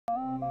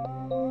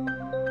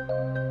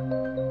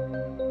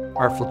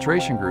Our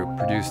filtration group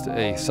produced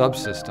a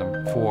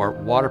subsystem for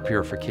water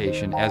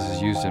purification as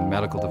is used in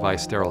medical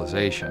device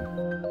sterilization.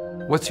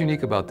 What's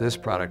unique about this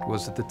product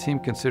was that the team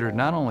considered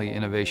not only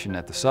innovation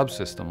at the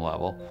subsystem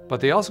level,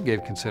 but they also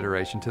gave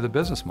consideration to the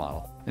business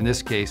model, in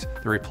this case,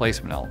 the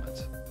replacement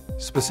elements.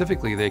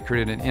 Specifically, they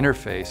created an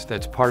interface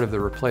that's part of the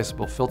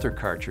replaceable filter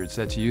cartridge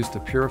that's used to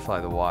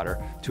purify the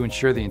water to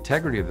ensure the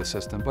integrity of the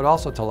system, but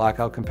also to lock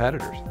out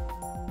competitors.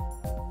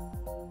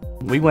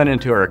 We went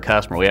into our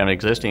customer, we have an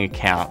existing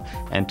account,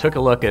 and took a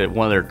look at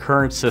one of their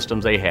current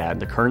systems they had,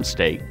 the current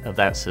state of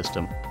that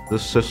system.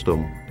 This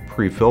system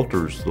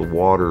pre-filters the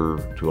water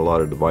to a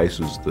lot of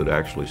devices that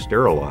actually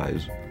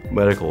sterilize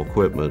medical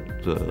equipment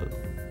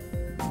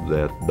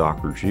that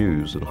doctors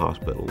use in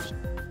hospitals.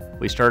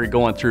 We started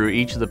going through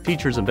each of the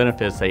features and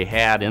benefits they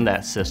had in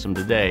that system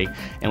today,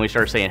 and we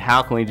started saying,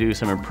 how can we do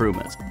some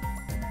improvements?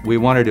 We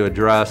wanted to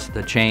address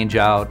the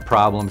change-out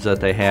problems that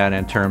they had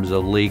in terms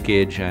of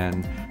leakage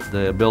and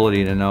the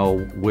ability to know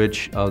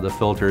which of the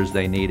filters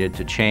they needed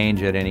to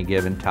change at any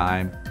given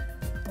time.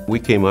 We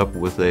came up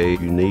with a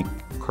unique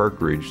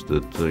cartridge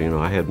that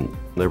I hadn't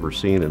never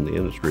seen in the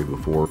industry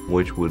before,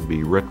 which would be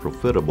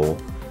retrofittable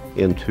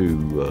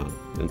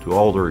into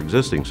all their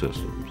existing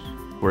systems.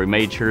 Where we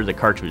made sure the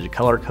cartridge was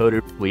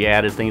color-coded. We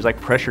added things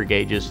like pressure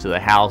gauges to the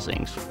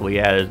housings. We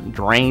added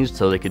drains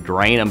so they could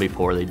drain them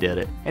before they did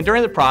it. And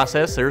during the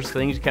process, there's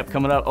things that kept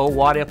coming up. Oh,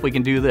 what if we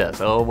can do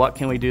this? Oh, what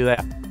can we do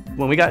that?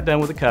 When we got done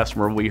with the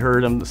customer, we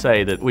heard them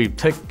say that we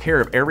took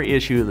care of every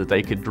issue that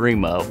they could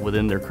dream of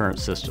within their current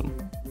system.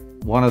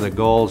 One of the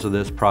goals of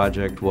this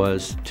project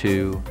was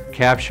to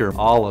capture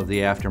all of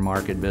the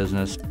aftermarket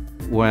business.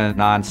 When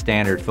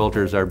non-standard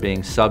filters are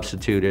being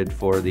substituted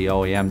for the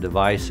OEM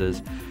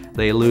devices,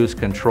 they lose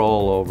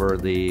control over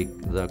the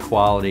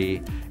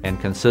quality and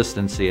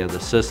consistency of the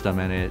system,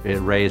 and it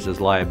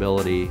raises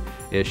liability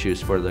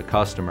issues for the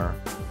customer.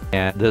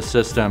 And this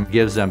system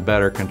gives them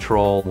better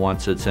control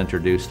once it's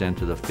introduced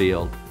into the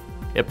field.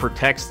 It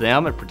protects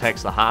them, it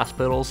protects the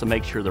hospitals to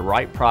make sure the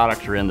right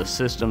products are in the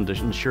system to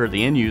ensure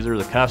the end user,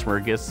 the customer,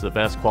 gets the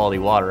best quality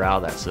water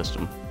out of that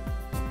system.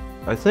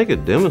 I think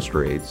it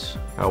demonstrates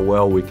how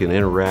well we can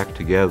interact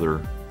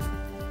together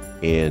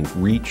and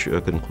reach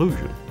a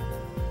conclusion.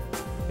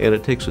 And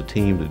it takes a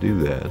team to do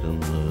that,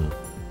 and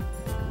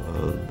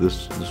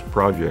this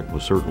project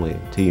was certainly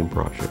a team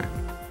project.